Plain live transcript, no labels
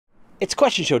It's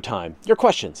question show time. Your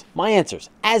questions, my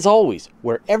answers, as always,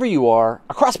 wherever you are,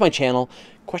 across my channel.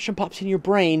 Question pops in your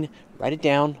brain, write it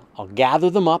down, I'll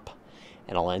gather them up,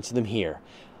 and I'll answer them here.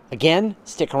 Again,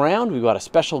 stick around. We've got a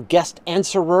special guest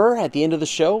answerer at the end of the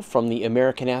show from the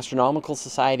American Astronomical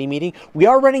Society meeting. We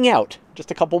are running out,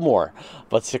 just a couple more,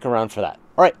 but stick around for that.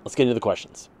 All right, let's get into the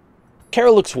questions.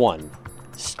 Carolux 1.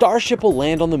 Starship will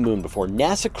land on the moon before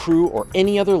NASA crew or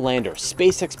any other lander.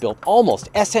 SpaceX built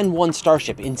almost SN1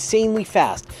 Starship insanely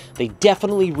fast. They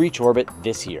definitely reach orbit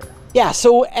this year. Yeah,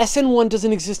 so SN1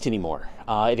 doesn't exist anymore.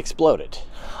 It exploded,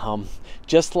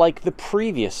 just like the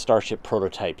previous Starship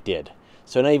prototype did.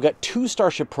 So now you've got two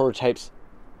Starship prototypes,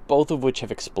 both of which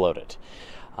have exploded.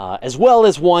 As well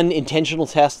as one intentional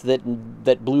test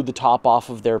that blew the top off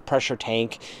of their pressure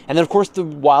tank. And then, of course, the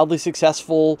wildly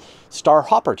successful Star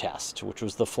Hopper test, which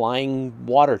was the flying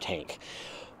water tank.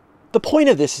 The point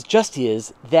of this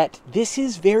is that this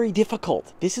is very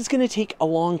difficult. This is going to take a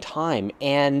long time.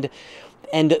 And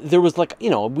there was like,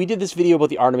 you know, we did this video about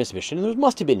the Artemis mission, and there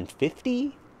must have been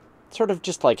 50. Sort of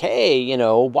just like, hey, you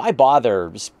know, why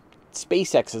bother?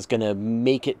 SpaceX is going to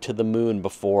make it to the moon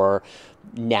before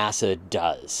NASA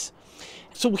does.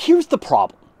 So here's the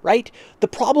problem, right? The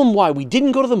problem why we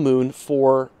didn't go to the moon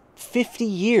for 50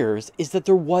 years is that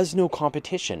there was no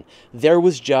competition. There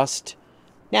was just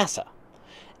NASA.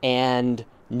 And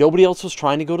nobody else was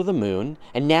trying to go to the moon.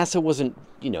 And NASA wasn't,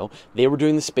 you know, they were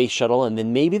doing the space shuttle, and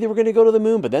then maybe they were going to go to the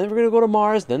moon, but then they were going to go to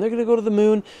Mars, then they're going to go to the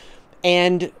moon.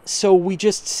 And so we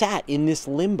just sat in this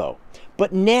limbo.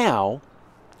 But now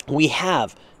we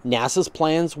have NASA's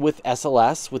plans with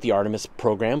SLS, with the Artemis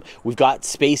program. We've got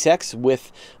SpaceX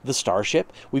with the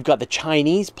Starship. We've got the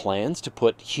Chinese plans to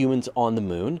put humans on the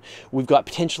moon. We've got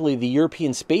potentially the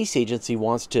European Space Agency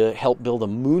wants to help build a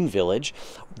moon village.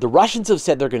 The Russians have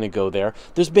said they're going to go there.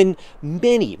 There's been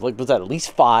many, like was that at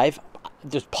least 5?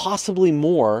 There's possibly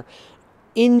more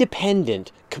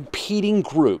independent competing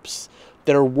groups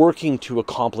that are working to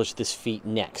accomplish this feat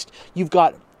next. You've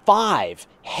got 5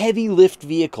 heavy lift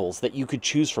vehicles that you could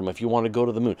choose from if you want to go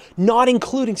to the moon, not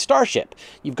including Starship.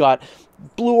 You've got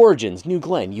Blue Origin's New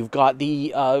Glenn. You've got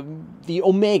the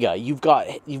Omega. You've got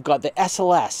the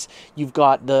SLS. You've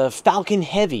got the Falcon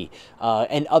Heavy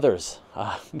and others.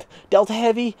 Delta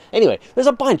Heavy. Anyway, there's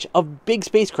a bunch of big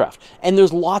spacecraft, and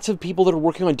there's lots of people that are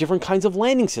working on different kinds of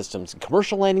landing systems,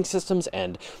 commercial landing systems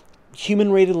and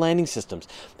human-rated landing systems.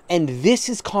 And this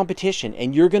is competition,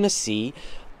 and you're going to see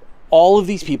all of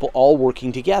these people all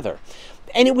working together.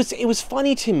 And it was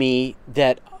funny to me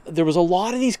that there was a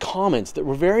lot of these comments that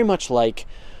were very much like,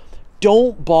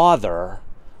 don't bother,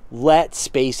 let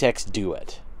SpaceX do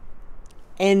it.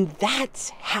 And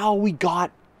that's how we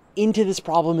got into this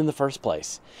problem in the first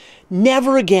place.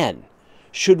 Never again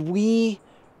should we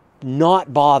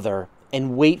not bother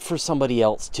and wait for somebody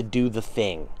else to do the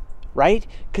thing. Right?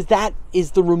 Because that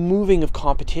is the removing of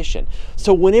competition.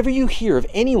 So whenever you hear of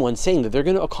anyone saying that they're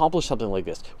going to accomplish something like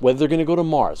this, whether they're going to go to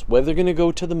Mars, whether they're going to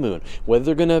go to the moon, whether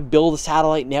they're going to build a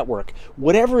satellite network,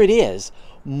 whatever it is,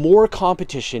 more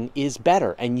competition is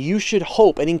better. And you should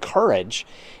hope and encourage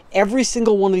every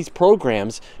single one of these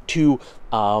programs to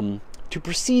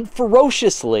proceed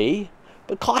ferociously,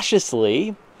 but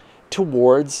cautiously,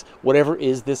 towards whatever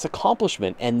is this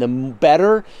accomplishment. And the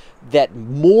better that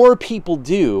more people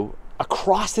do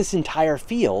across this entire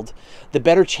field, the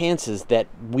better chances that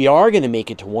we are going to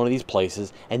make it to one of these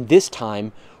places, and this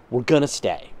time we're going to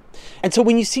stay. And so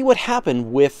when you see what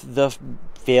happened with the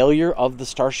failure of the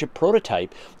Starship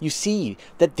prototype, you see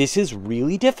that this is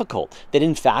really difficult, that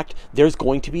in fact there's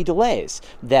going to be delays,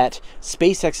 that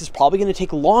SpaceX is probably going to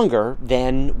take longer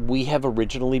than we have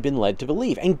originally been led to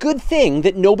believe. And good thing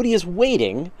that nobody is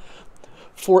waiting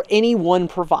for any one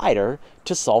provider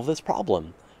to solve this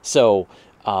problem. So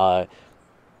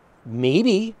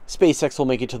maybe SpaceX will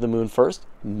make it to the moon first.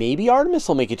 Maybe Artemis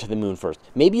will make it to the moon first.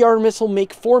 Maybe Artemis will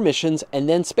make 4 missions and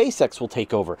then SpaceX will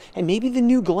take over. And maybe the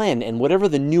New Glenn and whatever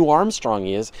the new Armstrong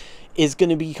is going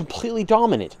to be completely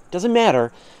dominant. Doesn't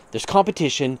matter. There's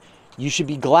competition. You should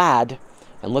be glad.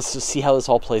 And let's just see how this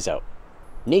all plays out.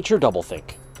 Nature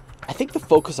doublethink. I think the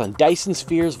focus on Dyson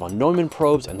spheres, von Neumann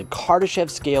probes, and the Kardashev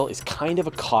scale is kind of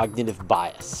a cognitive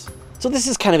bias. So this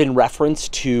is kind of in reference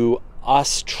to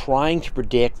us trying to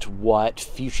predict what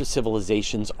future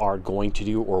civilizations are going to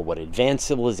do, or what advanced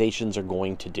civilizations are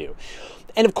going to do.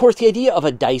 And of course, the idea of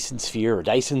a Dyson sphere or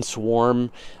Dyson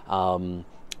swarm,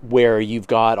 where you've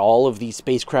got all of these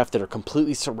spacecraft that are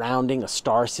completely surrounding a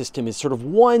star system, is sort of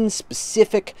one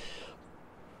specific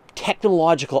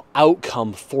technological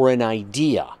outcome for an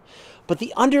idea. But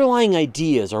the underlying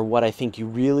ideas are what I think you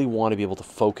really want to be able to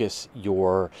focus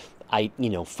your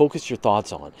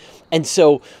thoughts on. And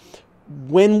so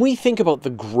when we think about the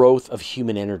growth of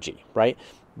human energy, right,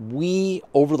 we,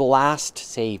 over the last,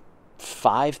 say,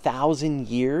 5,000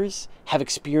 years, have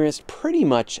experienced pretty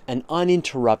much an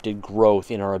uninterrupted growth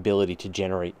in our ability to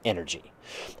generate energy.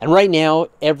 And right now,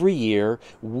 every year,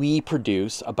 we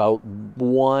produce about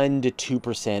 1 to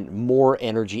 2% more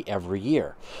energy every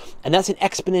year. And that's an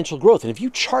exponential growth. And if you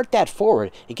chart that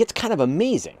forward, it gets kind of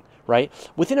amazing, right?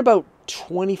 Within about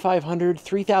 2,500,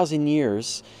 3,000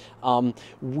 years,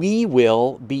 we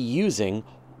will be using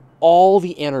all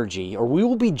the energy, or we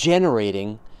will be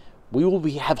generating,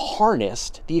 have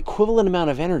harnessed the equivalent amount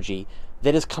of energy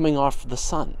that is coming off the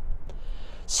sun.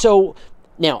 So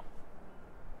now,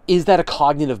 is that a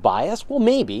cognitive bias? Well,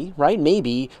 maybe, right?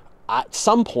 Maybe at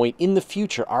some point in the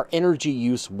future, our energy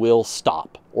use will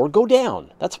stop or go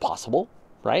down. That's possible,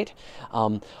 right?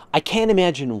 I can't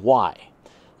imagine why,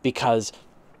 because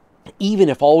even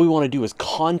if all we want to do is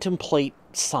contemplate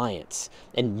science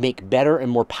and make better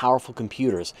and more powerful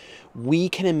computers, we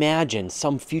can imagine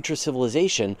some future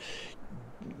civilization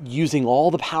using all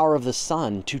the power of the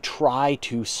sun to try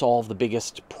to solve the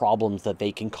biggest problems that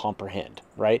they can comprehend,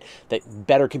 right? That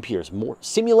better computers, more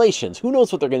simulations, who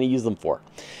knows what they're going to use them for.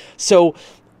 So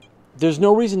there's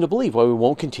no reason to believe why we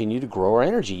won't continue to grow our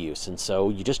energy use. And so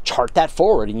you just chart that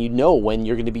forward and you know when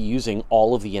you're going to be using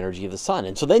all of the energy of the sun.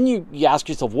 And so then you ask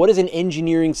yourself, what is an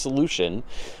engineering solution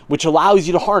which allows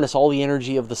you to harness all the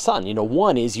energy of the sun? You know,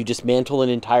 one is you dismantle an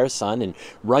entire sun and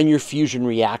run your fusion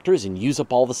reactors and use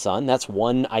up all the sun. That's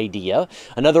one idea.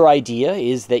 Another idea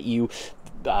is that you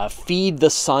feed the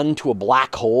sun to a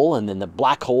black hole, and then the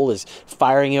black hole is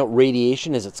firing out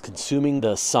radiation as it's consuming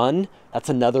the sun. That's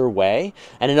another way.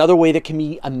 And another way that can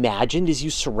be imagined is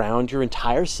you surround your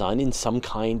entire sun in some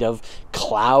kind of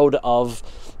cloud of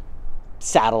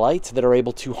satellites that are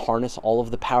able to harness all of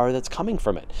the power that's coming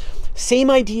from it. Same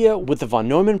idea with the von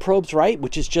Neumann probes, right?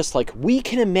 Which is just like, we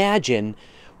can imagine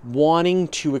wanting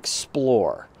to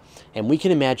explore. And we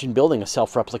can imagine building a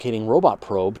self-replicating robot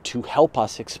probe to help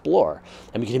us explore.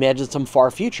 And we can imagine some far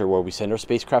future where we send our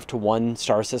spacecraft to one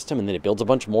star system and then it builds a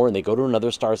bunch more and they go to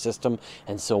another star system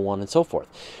and so on and so forth.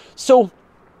 So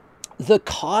the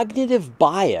cognitive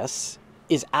bias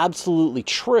is absolutely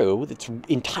true. It's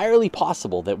entirely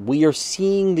possible that we are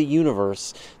seeing the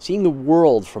universe, seeing the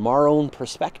world from our own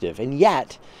perspective. And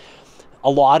yet, a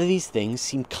lot of these things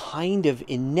seem kind of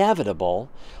inevitable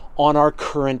on our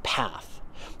current path.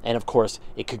 And of course,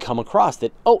 it could come across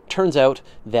that, oh, turns out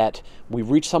that we've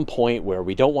reached some point where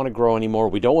we don't want to grow anymore,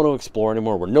 we don't want to explore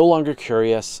anymore, we're no longer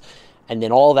curious, and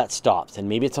then all that stops. And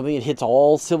maybe it's something that hits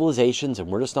all civilizations and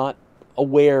we're just not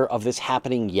aware of this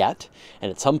happening yet,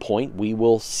 and at some point we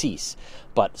will cease.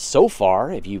 But so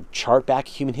far, if you chart back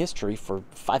human history for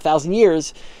 5,000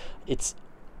 years, it's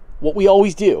what we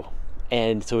always do.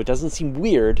 And so it doesn't seem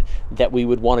weird that we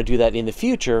would want to do that in the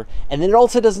future. And then it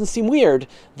also doesn't seem weird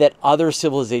that other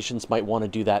civilizations might want to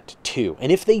do that too. And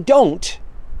if they don't,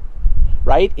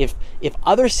 right, if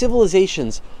other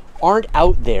civilizations aren't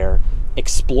out there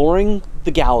exploring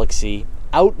the galaxy,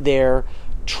 out there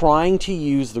trying to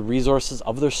use the resources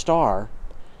of their star,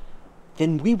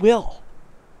 then we will.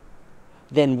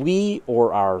 Then we,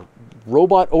 or our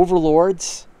robot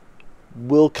overlords,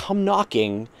 will come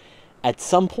knocking at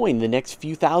some point in the next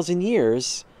few thousand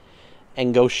years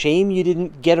and go, shame you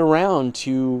didn't get around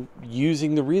to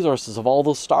using the resources of all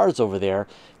those stars over there,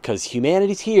 because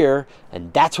humanity's here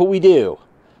and that's what we do.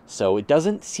 So it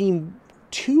doesn't seem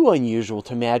too unusual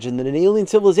to imagine that an alien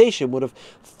civilization would have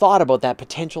thought about that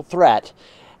potential threat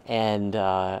and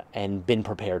been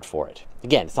prepared for it.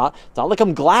 Again, it's not like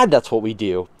I'm glad that's what we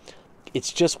do.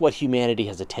 It's just what humanity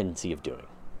has a tendency of doing.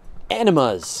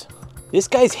 Animas. This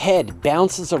guy's head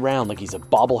bounces around like he's a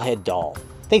bobble-head doll.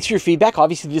 Thanks for your feedback.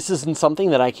 Obviously, this isn't something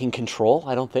that I can control,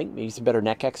 I don't think. Maybe some better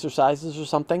neck exercises or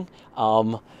something.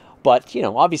 But, you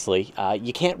know, obviously,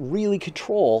 you can't really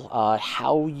control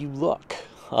how you look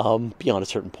beyond a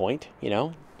certain point, you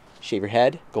know. Shave your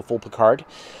head, go full Picard.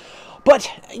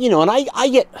 But, you know, and I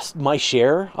get my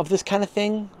share of this kind of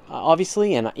thing,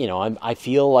 obviously. And, you know, I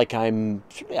feel like I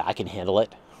can handle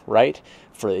it, right?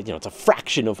 For, you know, it's a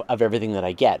fraction of everything that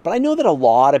I get. But I know that a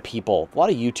lot of people, a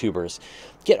lot of YouTubers,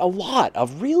 get a lot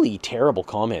of really terrible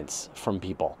comments from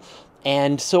people.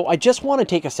 And so I just want to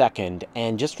take a second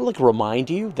and just like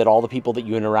remind you that all the people that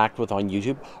you interact with on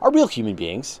YouTube are real human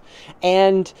beings,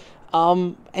 and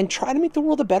try to make the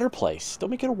world a better place. Don't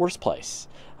make it a worse place.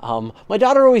 My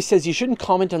daughter always says you shouldn't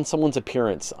comment on someone's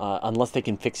appearance unless they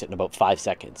can fix it in about 5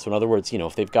 seconds. So in other words, you know,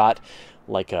 if they've got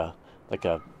like a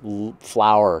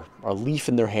flower or leaf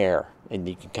in their hair and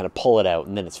you can kind of pull it out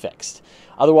and then it's fixed.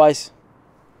 Otherwise,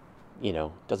 you know,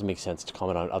 it doesn't make sense to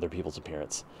comment on other people's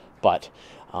appearance. But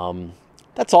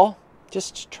That's all.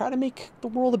 Just try to make the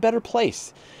world a better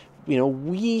place. You know,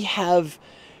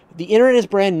 the internet is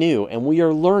brand new, and we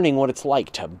are learning what it's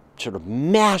like to sort of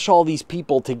mash all these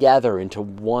people together into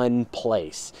one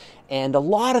place. And a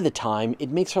lot of the time, it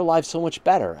makes our lives so much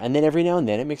better. And then every now and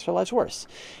then, it makes our lives worse.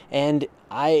 And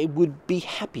I would be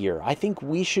happier. I think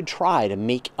we should try to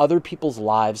make other people's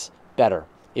lives better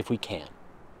if we can.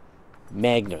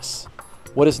 Magnus.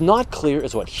 What is not clear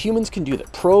is what humans can do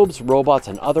that probes, robots,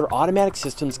 and other automatic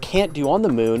systems can't do on the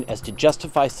moon as to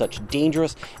justify such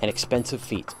dangerous and expensive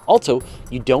feats. Also,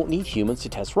 you don't need humans to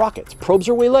test rockets. Probes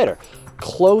are way later,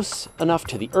 close enough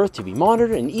to the Earth to be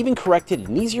monitored and even corrected in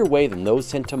an easier way than those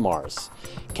sent to Mars.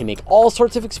 Can make all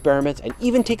sorts of experiments and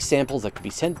even take samples that could be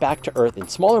sent back to Earth in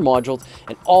smaller modules,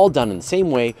 and all done in the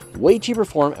same way, way cheaper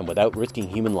form, and without risking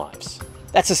human lives.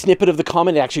 That's a snippet of the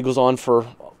comment. It actually goes on for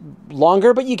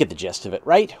longer, but you get the gist of it,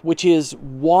 right? Which is,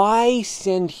 why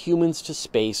send humans to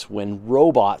space when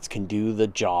robots can do the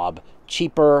job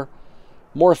cheaper,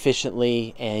 more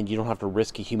efficiently, and you don't have to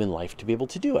risk a human life to be able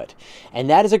to do it? And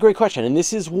that is a great question. And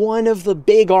this is one of the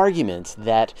big arguments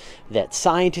that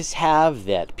scientists have,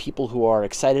 that people who are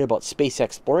excited about space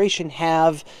exploration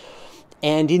have.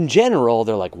 And in general,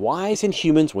 they're like, why send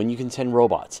humans when you can send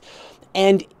robots?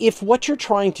 And if what you're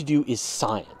trying to do is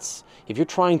science, if you're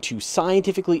trying to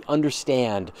scientifically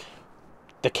understand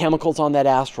the chemicals on that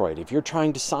asteroid, if you're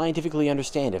trying to scientifically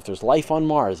understand if there's life on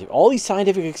Mars, all these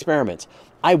scientific experiments,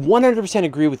 I 100%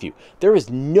 agree with you. There is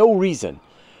no reason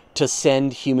to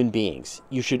send human beings.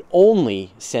 You should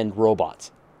only send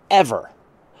robots, ever.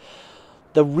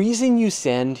 The reason you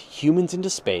send humans into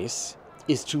space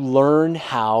is to learn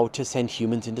how to send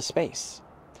humans into space.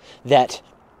 That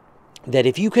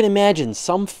if you can imagine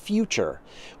some future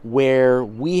where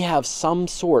we have some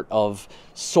sort of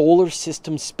solar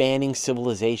system spanning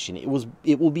civilization,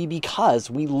 it will be because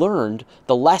we learned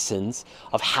the lessons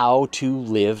of how to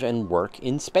live and work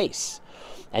in space.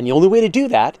 And the only way to do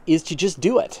that is to just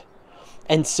do it.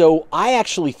 And so I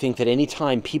actually think that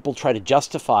anytime people try to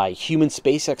justify human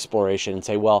space exploration and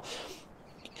say, well,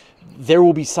 there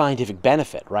will be scientific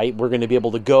benefit, right? We're going to be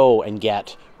able to go and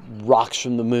get rocks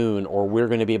from the moon, or we're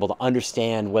going to be able to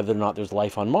understand whether or not there's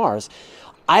life on Mars.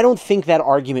 I don't think that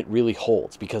argument really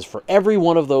holds, because for every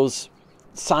one of those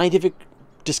scientific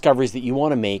discoveries that you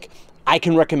want to make, I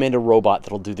can recommend a robot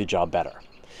that'll do the job better.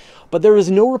 But there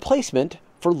is no replacement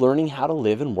for learning how to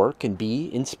live and work and be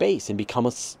in space and become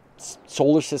a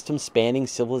solar system spanning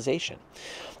civilization.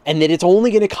 And that it's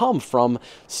only going to come from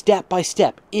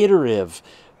step-by-step, iterative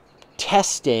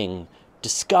testing,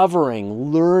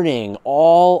 discovering, learning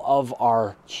all of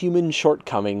our human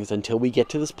shortcomings until we get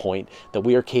to this point that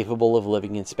we are capable of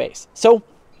living in space. So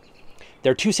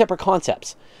there are two separate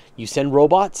concepts. You send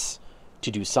robots to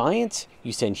do science,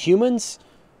 you send humans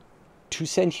to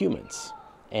send humans.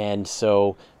 And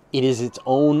so it is its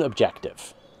own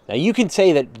objective. Now you can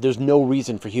say that there's no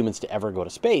reason for humans to ever go to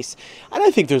space. And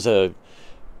I think there's a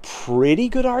pretty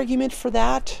good argument for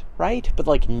that, right? But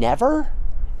like never,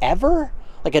 ever?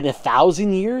 Like in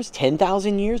 1,000 years,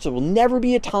 10,000 years, there will never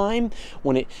be a time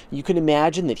when you can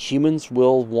imagine that humans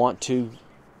will want to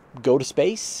go to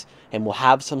space and will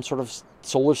have some sort of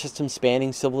solar system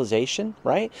spanning civilization,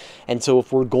 right? And so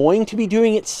if we're going to be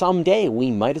doing it someday, we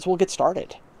might as well get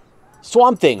started.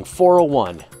 Swamp Thing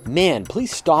 401. Man,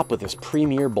 please stop with this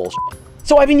Premiere bullshit.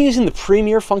 So I've been using the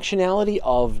Premiere functionality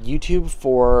of YouTube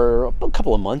for a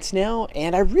couple of months now,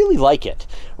 and I really like it,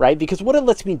 right? Because what it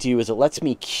lets me do is it lets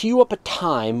me queue up a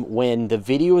time when the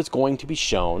video is going to be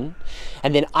shown,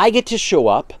 and then I get to show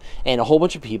up, and a whole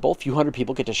bunch of people, a few hundred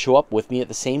people, get to show up with me at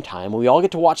the same time, and we all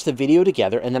get to watch the video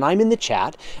together, and then I'm in the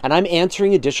chat, and I'm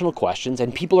answering additional questions,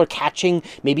 and people are catching,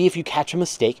 maybe if you catch a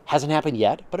mistake, hasn't happened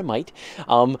yet, but it might,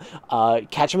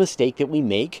 catch a mistake that we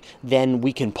make, then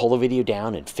we can pull the video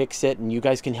down and fix it, and you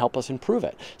guys can help us improve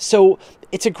it. So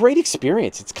it's a great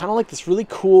experience. It's kind of like this really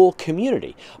cool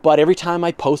community. But every time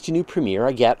I post a new Premiere,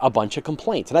 I get a bunch of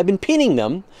complaints. And I've been pinning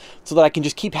them so that I can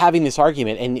just keep having this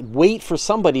argument and wait for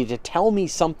somebody to tell me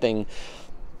something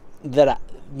that,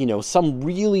 you know, some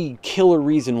really killer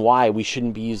reason why we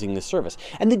shouldn't be using this service.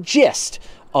 And the gist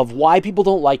of why people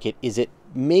don't like it is it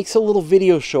makes a little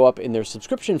video show up in their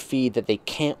subscription feed that they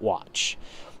can't watch.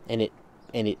 And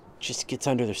it just gets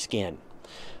under their skin.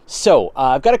 So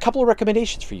I've got a couple of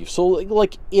recommendations for you. So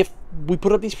like if we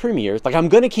put up these premieres. Like, I'm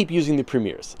going to keep using the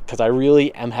premieres because I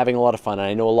really am having a lot of fun, and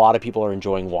I know a lot of people are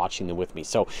enjoying watching them with me.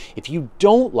 So if you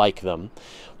don't like them,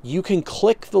 you can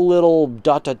click the little ...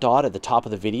 at the top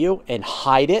of the video and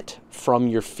hide it from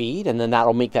your feed, and then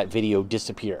that'll make that video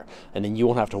disappear, and then you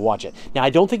won't have to watch it. Now,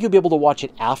 I don't think you'll be able to watch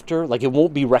it after, like, it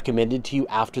won't be recommended to you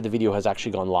after the video has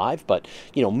actually gone live, but,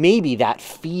 you know, maybe that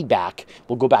feedback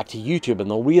will go back to YouTube,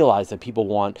 and they'll realize that people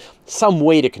want some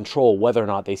way to control whether or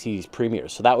not they see these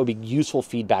premieres. So that would be useful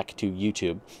feedback to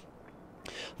YouTube.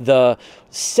 The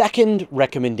second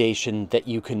recommendation that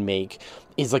you can make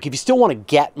is, like, if you still want to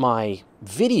get my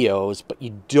videos, but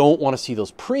you don't want to see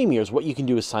those premieres, what you can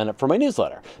do is sign up for my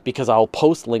newsletter, because I'll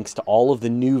post links to all of the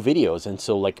new videos. And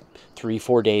so, like,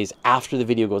 3-4 days after the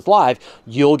video goes live,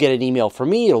 you'll get an email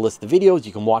from me. It'll list the videos.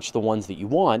 You can watch the ones that you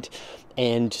want.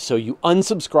 And so you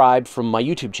unsubscribe from my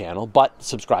YouTube channel, but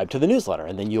subscribe to the newsletter,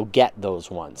 and then you'll get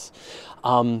those ones.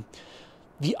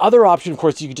 The other option, of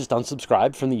course, you could just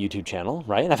unsubscribe from the YouTube channel,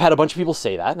 right? And I've had a bunch of people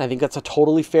say that, and I think that's a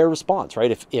totally fair response,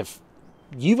 right? If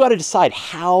you've got to decide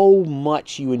how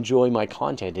much you enjoy my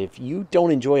content. If you don't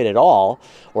enjoy it at all,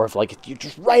 or if, like, you're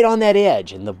just right on that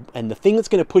edge, and the thing that's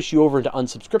going to push you over into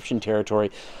unsubscription territory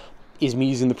is me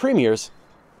using the premieres,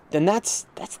 then that's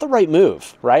the right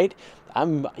move, right?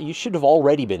 You should have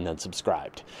already been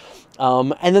unsubscribed.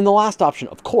 And then the last option,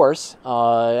 of course,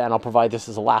 and I'll provide this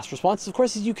as a last response, of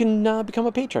course, is you can become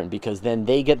a patron, because then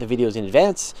they get the videos in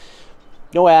advance,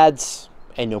 no ads,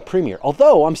 and no premiere.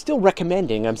 Although I'm still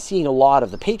recommending, I'm seeing a lot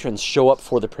of the patrons show up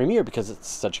for the premiere because it's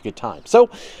such a good time. So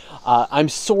I'm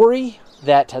sorry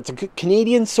that's a good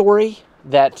Canadian sorry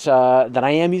that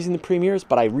I am using the premieres,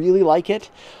 but I really like it,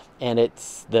 and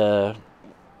it's the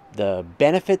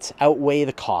benefits outweigh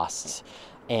the costs.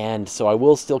 And so I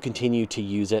will still continue to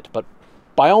use it, but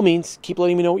by all means, keep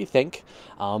letting me know what you think.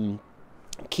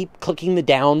 Keep clicking the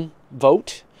down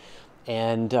vote,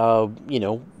 and you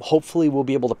know, hopefully we'll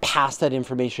be able to pass that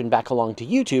information back along to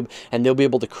YouTube, and they'll be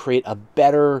able to create a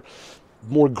better,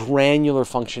 more granular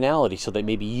functionality, so that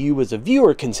maybe you as a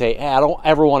viewer can say, hey, I don't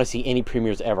ever want to see any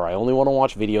premieres ever. I only want to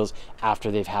watch videos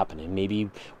after they've happened, and maybe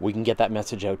we can get that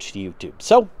message out to YouTube.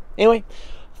 So anyway,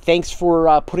 thanks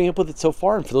for putting up with it so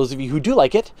far, and for those of you who do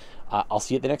like it, I'll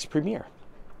see you at the next premiere.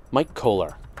 Mike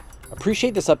Kohler.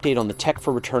 Appreciate this update on the tech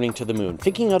for returning to the moon.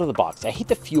 Thinking out of the box, I hate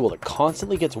the fuel that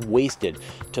constantly gets wasted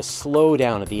to slow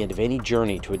down at the end of any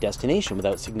journey to a destination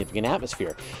without significant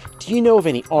atmosphere. Do you know of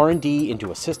any R&D into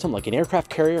a system like an aircraft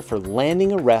carrier for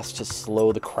landing arrest to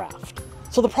slow the craft?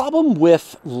 So the problem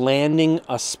with landing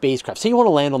a spacecraft, say you want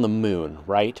to land on the moon,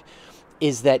 right,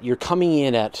 is that you're coming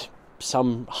in at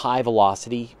some high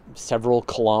velocity, several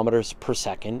kilometers per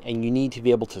second, and you need to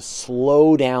be able to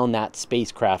slow down that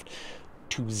spacecraft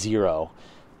to zero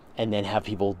and then have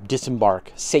people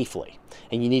disembark safely.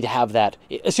 And you need to have that,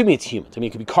 assuming it's humans. I mean,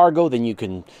 it could be cargo, then you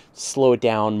can slow it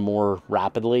down more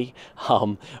rapidly.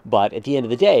 But at the end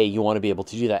of the day, you want to be able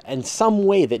to do that in some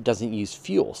way that doesn't use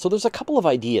fuel. So there's a couple of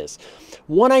ideas.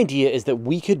 One idea is that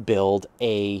we could build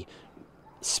a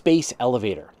space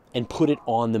elevator and put it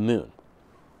on the moon.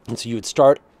 And so you would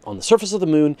start on the surface of the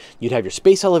moon, you'd have your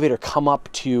space elevator come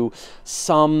up to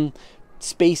some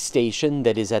space station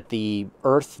that is at the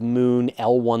Earth-Moon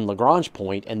L1 Lagrange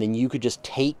point, and then you could just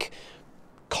take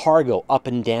cargo up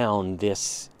and down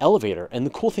this elevator. And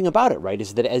the cool thing about it, right,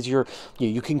 is that as you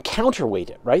can counterweight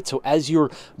it, right? So as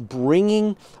you're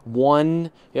bringing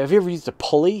one, have you ever used a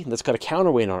pulley that's got a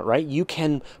counterweight on it, right? You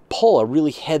can pull a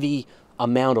really heavy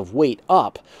amount of weight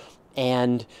up,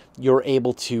 and you're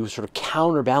able to sort of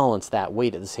counterbalance that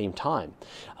weight at the same time.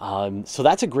 So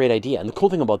that's a great idea. And the cool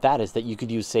thing about that is that you could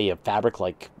use, say, a fabric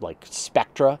like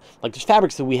Spectra. Like, there's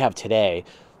fabrics that we have today,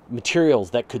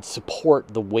 materials that could support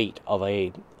the weight of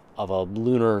a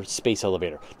lunar space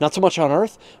elevator. Not so much on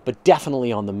Earth, but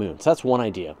definitely on the moon. So that's one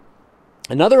idea.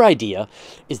 Another idea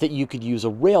is that you could use a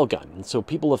railgun. And so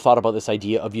people have thought about this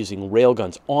idea of using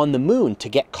railguns on the moon to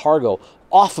get cargo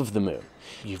off of the moon.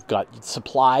 You've got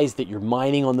supplies that you're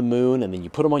mining on the moon, and then you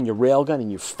put them on your railgun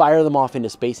and you fire them off into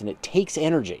space, and it takes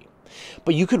energy.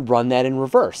 But you could run that in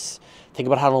reverse. Think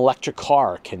about how an electric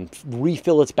car can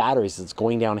refill its batteries as it's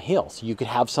going downhill. So you could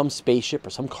have some spaceship or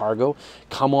some cargo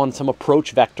come on some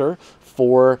approach vector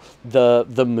for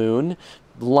the moon,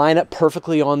 line up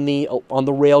perfectly on the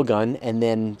railgun, and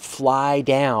then fly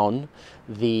down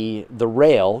the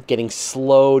rail, getting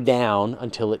slowed down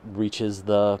until it reaches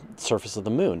the surface of the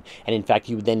moon. And in fact,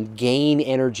 you would then gain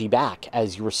energy back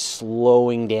as you were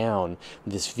slowing down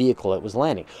this vehicle that was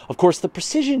landing. Of course, the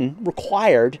precision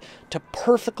required to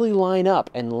perfectly line up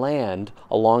and land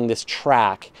along this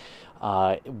track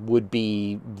would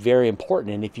be very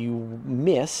important. And if you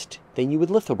missed, then you would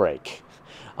lithobrake.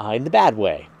 in the bad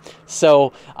way.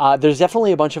 So there's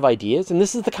definitely a bunch of ideas, and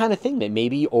this is the kind of thing that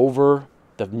maybe over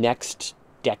the next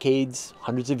decades,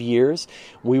 hundreds of years,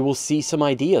 we will see some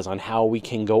ideas on how we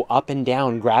can go up and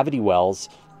down gravity wells,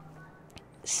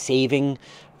 saving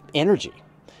energy,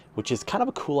 which is kind of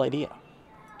a cool idea.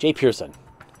 Jay Pearson,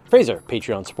 Fraser,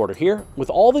 Patreon supporter here. With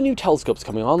all the new telescopes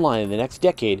coming online in the next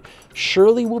decade,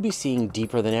 surely we'll be seeing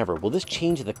deeper than ever. Will this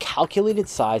change the calculated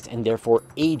size and therefore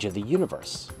age of the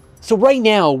universe? So right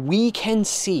now we can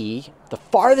see, the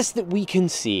farthest that we can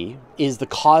see is the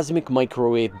cosmic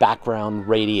microwave background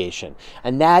radiation.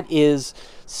 And that is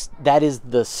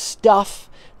the stuff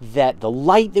that the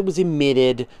light that was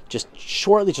emitted just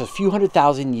a few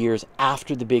 100,000 years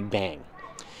after the Big Bang.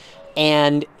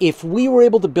 And if we were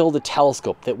able to build a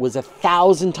telescope that was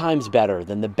 1,000 times better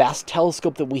than the best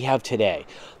telescope that we have today,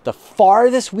 the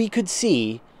farthest we could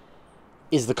see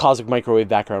is the cosmic microwave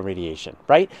background radiation,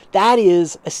 right? That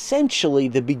is essentially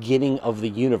the beginning of the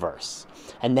universe.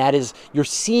 And that is, you're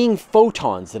seeing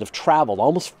photons that have traveled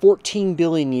almost 14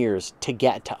 billion years to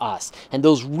get to us. And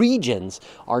those regions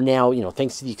are now,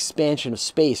 thanks to the expansion of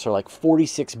space, are like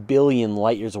 46 billion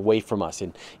light years away from us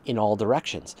in all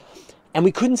directions. And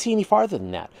we couldn't see any farther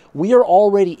than that. We are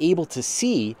already able to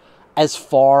see as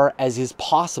far as is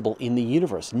possible in the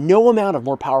universe. No amount of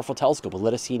more powerful telescope will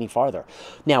let us see any farther.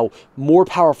 Now, more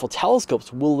powerful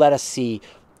telescopes will let us see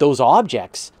those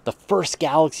objects, the first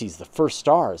galaxies, the first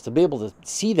stars, to be able to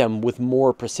see them with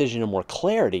more precision and more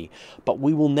clarity, but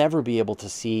we will never be able to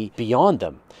see beyond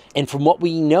them. And from what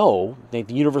we know, the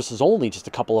universe is only just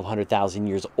a couple of 100,000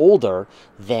 years older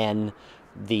than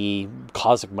the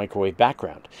cosmic microwave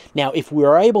background. Now, if we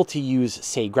are able to use,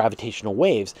 say, gravitational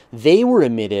waves, they were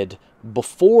emitted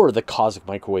before the cosmic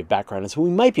microwave background, and so we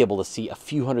might be able to see a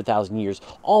few 100,000 years,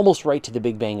 almost right to the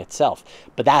Big Bang itself.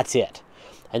 But that's it.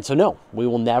 And so no, we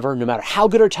will never, no matter how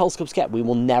good our telescopes get, we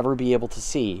will never be able to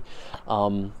see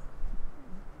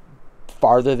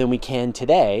farther than we can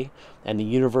today, and the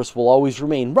universe will always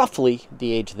remain roughly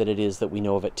the age that it is that we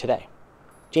know of it today.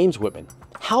 James Whitman,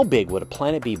 how big would a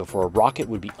planet be before a rocket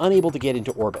would be unable to get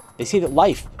into orbit? They say that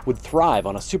life would thrive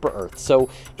on a super-Earth, so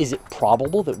is it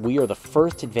probable that we are the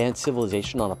first advanced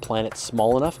civilization on a planet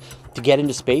small enough to get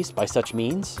into space by such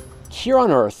means? Here on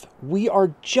Earth, we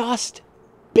are just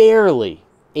barely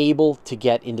able to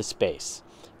get into space,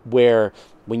 where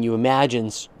when you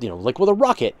imagine, like with a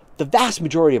rocket, the vast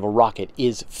majority of a rocket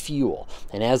is fuel.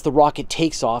 And as the rocket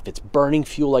takes off, it's burning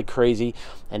fuel like crazy,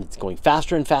 and it's going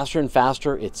faster and faster and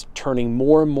faster. It's turning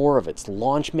more and more of its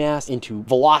launch mass into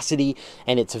velocity,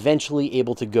 and it's eventually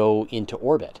able to go into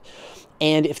orbit.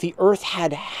 And if the Earth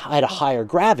had a higher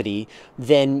gravity,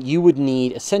 then you would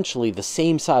need essentially the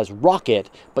same size rocket,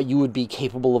 but you would be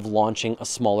capable of launching a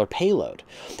smaller payload.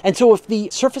 And so if the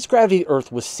surface gravity of the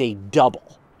Earth was, say,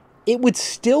 double, it would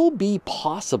still be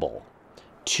possible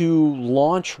to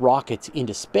launch rockets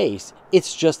into space.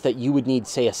 It's just that you would need,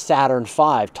 say, a Saturn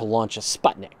V to launch a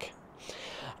Sputnik.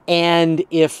 And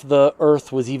if the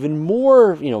Earth was even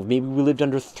more, maybe we lived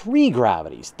under 3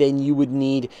 gravities, then you would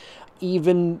need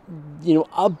even,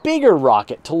 a bigger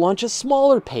rocket to launch a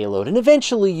smaller payload. And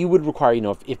eventually you would require,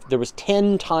 if there was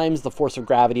 10 times the force of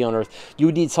gravity on Earth, you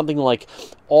would need something like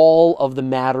all of the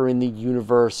matter in the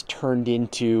universe turned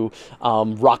into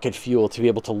rocket fuel to be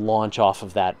able to launch off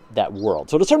of that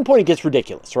world. So at a certain point it gets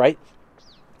ridiculous, right?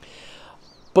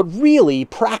 But really,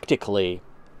 practically,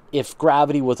 if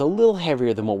gravity was a little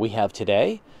heavier than what we have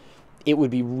today, it would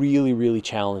be really, really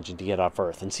challenging to get off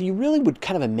Earth. And so you really would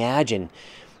kind of imagine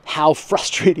how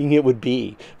frustrating it would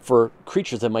be for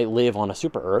creatures that might live on a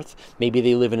super-Earth. Maybe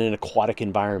they live in an aquatic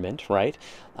environment, right?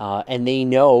 And they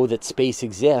know that space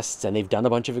exists, and they've done a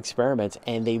bunch of experiments,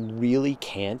 and they really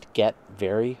can't get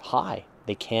very high.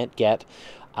 They can't get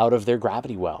out of their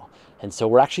gravity well. And so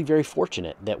we're actually very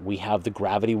fortunate that we have the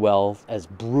gravity well, as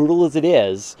brutal as it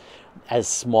is, as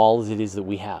small as it is that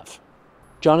we have.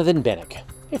 Jonathan Bennick.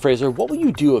 Hey Fraser, what will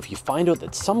you do if you find out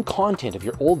that some content of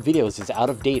your old videos is out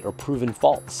of date or proven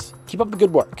false? Keep up the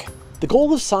good work. The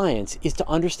goal of science is to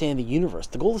understand the universe.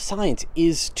 The goal of science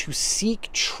is to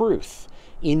seek truth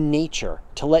in nature,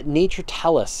 to let nature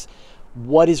tell us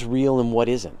what is real and what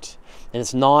isn't. And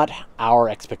it's not our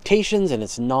expectations, and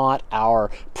it's not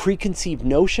our preconceived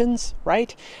notions,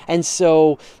 right? And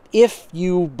so if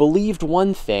you believed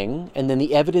one thing and then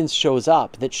the evidence shows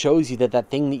up that shows you that that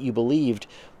thing that you believed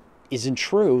isn't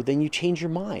true, then you change your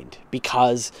mind,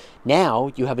 because now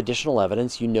you have additional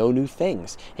evidence, you know new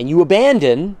things, and you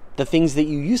abandon the things that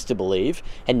you used to believe,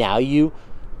 and now you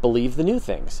believe the new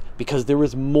things because there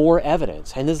is more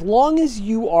evidence. And as long as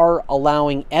you are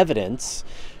allowing evidence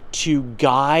to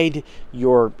guide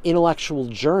your intellectual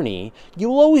journey,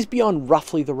 you'll always be on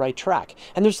roughly the right track.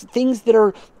 And there's things that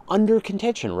are under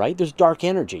contention, right? There's dark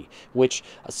energy, which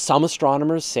some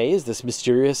astronomers say is this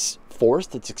mysterious force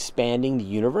that's expanding the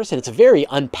universe, and it's a very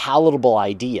unpalatable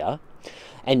idea.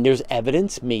 And there's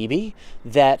evidence, maybe,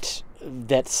 that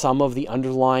some of the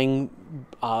underlying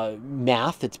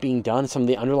math that's being done, some of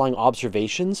the underlying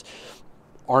observations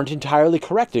aren't entirely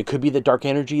correct. It could be that dark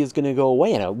energy is going to go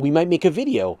away, and we might make a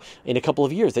video in a couple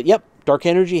of years that, yep, dark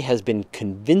energy has been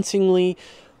convincingly,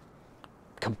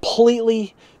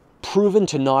 completely proven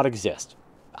to not exist.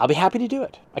 I'll be happy to do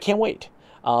it. I can't wait.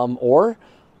 Or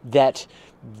that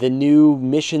the new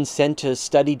missions sent to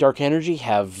study dark energy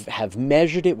have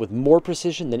measured it with more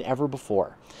precision than ever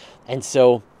before. And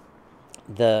so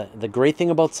the great thing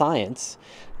about science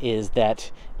is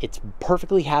that it's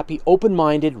perfectly happy,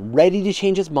 open-minded, ready to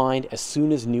change its mind as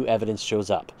soon as new evidence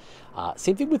shows up.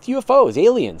 Same thing with UFOs,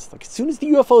 aliens. Like, as soon as the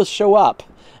UFOs show up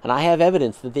and I have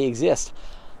evidence that they exist,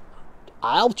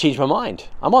 I'll change my mind.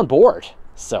 I'm on board.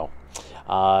 So,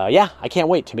 yeah, I can't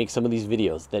wait to make some of these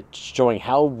videos that showing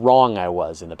how wrong I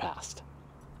was in the past.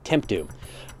 Temp Doom.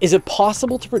 Is it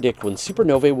possible to predict when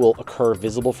supernovae will occur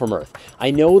visible from Earth? I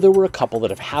know there were a couple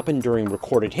that have happened during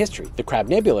recorded history, the Crab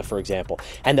Nebula, for example,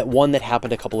 and that one that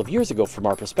happened a couple of years ago from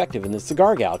our perspective in the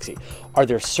Cigar Galaxy. Are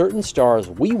there certain stars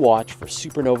we watch for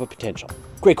supernova potential?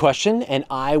 Great question, and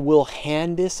I will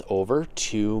hand this over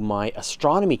to my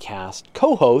Astronomy Cast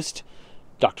co-host,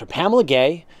 Dr. Pamela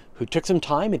Gay, who took some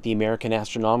time at the American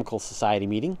Astronomical Society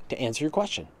meeting to answer your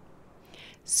question.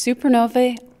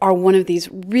 Supernovae are one of these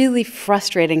really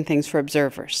frustrating things for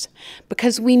observers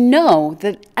because we know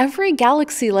that every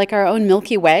galaxy like our own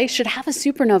Milky Way should have a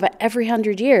supernova every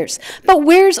 100 years. But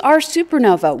where's our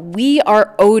supernova? We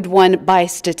are owed one by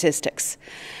statistics.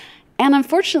 And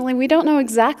unfortunately, we don't know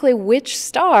exactly which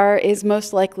star is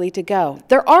most likely to go.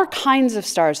 There are kinds of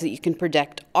stars that you can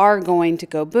predict are going to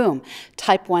go boom.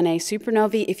 Type 1a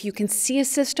supernovae, if you can see a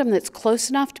system that's close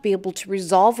enough to be able to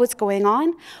resolve what's going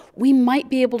on, we might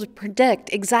be able to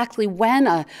predict exactly when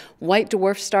a white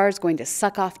dwarf star is going to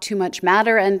suck off too much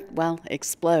matter and, well,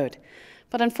 explode.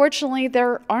 But unfortunately,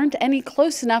 there aren't any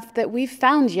close enough that we've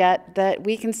found yet that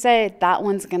we can say that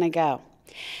one's going to go.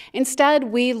 Instead,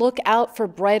 we look out for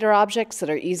brighter objects that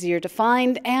are easier to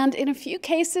find, and in a few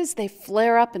cases, they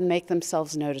flare up and make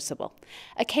themselves noticeable.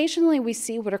 Occasionally, we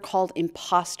see what are called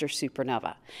imposter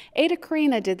supernova. Eta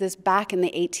Carina did this back in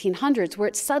the 1800s, where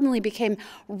it suddenly became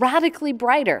radically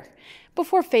brighter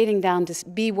before fading down to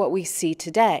be what we see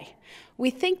today. We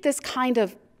think this kind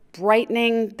of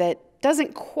brightening that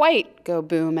doesn't quite go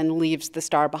boom and leaves the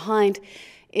star behind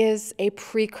is a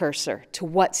precursor to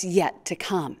what's yet to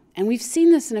come. And we've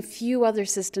seen this in a few other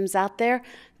systems out there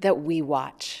that we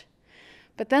watch.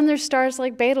 But then there's stars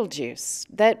like Betelgeuse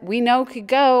that we know could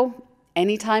go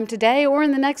anytime today or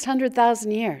in the next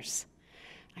 100,000 years.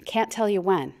 I can't tell you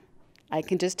when. I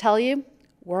can just tell you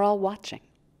we're all watching.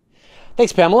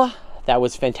 Thanks, Pamela. That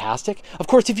was fantastic. Of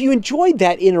course, if you enjoyed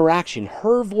that interaction,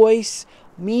 her voice,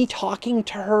 me talking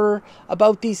to her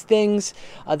about these things,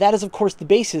 that is, of course, the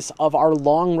basis of our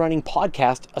long-running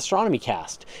podcast, Astronomy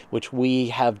Cast, which we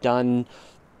have done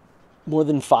more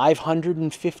than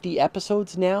 550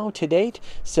 episodes now to date.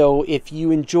 So if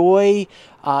you enjoy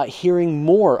hearing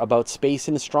more about space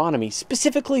and astronomy,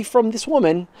 specifically from this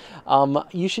woman,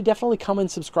 you should definitely come and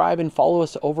subscribe and follow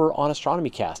us over on Astronomy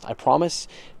Cast. I promise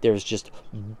there's just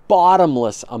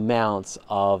bottomless amounts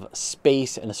of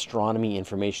space and astronomy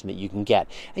information that you can get.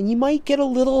 And you might get a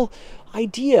little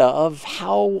idea of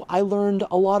how I learned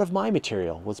a lot of my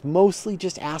material, was mostly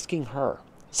just asking her.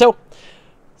 So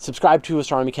subscribe to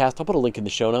Astronomy Cast. I'll put a link in the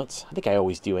show notes. I think I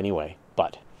always do anyway.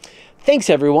 But thanks,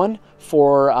 everyone,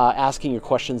 for asking your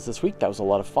questions this week. That was a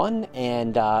lot of fun.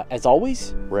 And as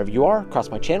always, wherever you are,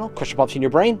 across my channel, question pops in your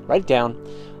brain, write it down,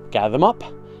 gather them up,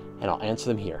 and I'll answer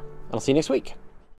them here. And I'll see you next week.